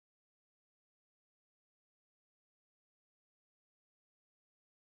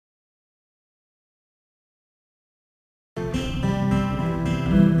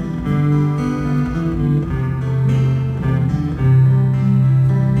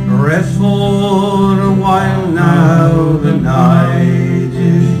Rest for a while now, the night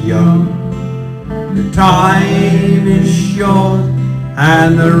is young. The time is short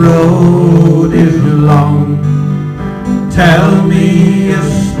and the road is long. Tell me a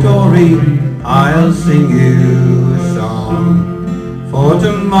story, I'll sing you a song. For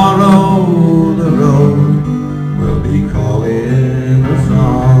tomorrow the road will be calling us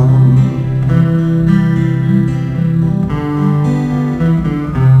on.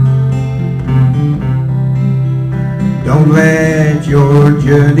 Don't let your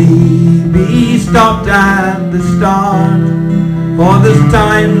journey be stopped at the start, for there's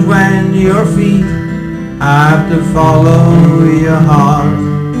times when your feet have to follow your heart.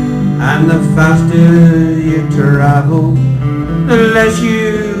 And the faster you travel, the less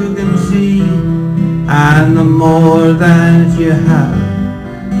you can see, and the more that you have,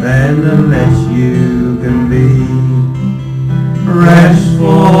 then the less you can be. Rest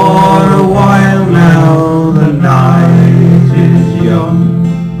for a while now, the night is young.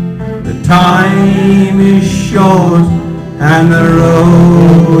 The time is short and the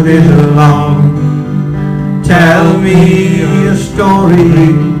road is long. Tell me a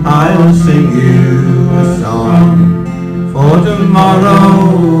story, I'll sing you a song. For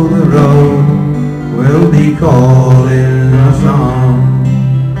tomorrow the road will be calling us on.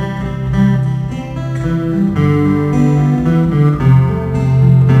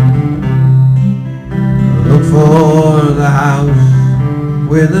 Look for the house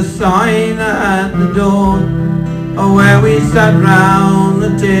with a sign at the door, where we sat round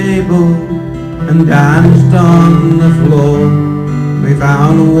the table and danced on the floor. We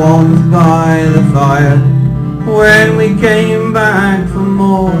found warmth by the fire when we came back for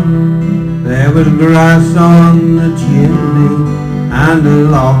more. There was grass on the chimney and a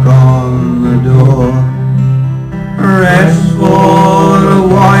lock on the door. Rest for a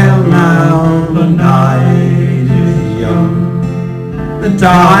while now, the night is young. The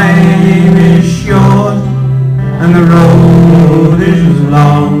time is short and the road is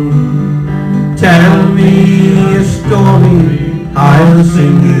long. Tell me a story, I'll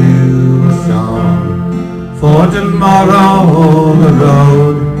sing you a song. For tomorrow the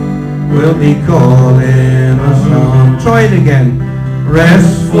road will be calling us on. Try it again.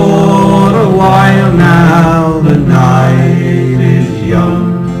 Rest for a while now, the night is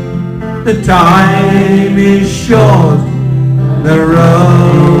young. The time is short, the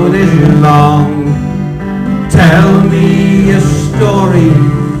road is long. Tell me a story,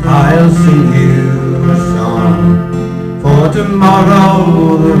 I'll sing you a song. For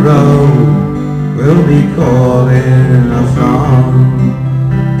tomorrow the road will be calling us on.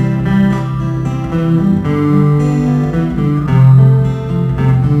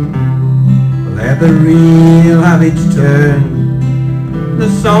 Let the reel have its turn, the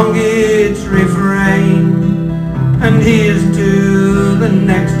song its refrain, and here's to the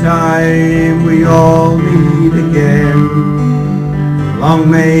next time we all meet again. Long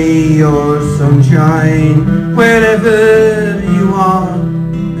may your sunshine wherever you are.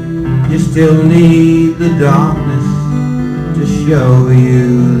 You still need the darkness to show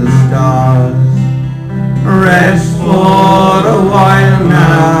you the stars. Rest for a while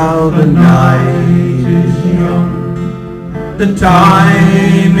now, the night is young. The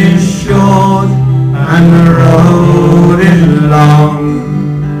time is short and the road is long.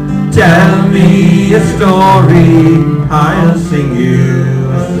 Tell me a story, I'll sing you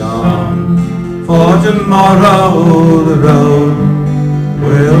a song. For tomorrow the road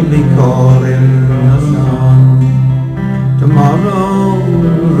will be calling us on. Tomorrow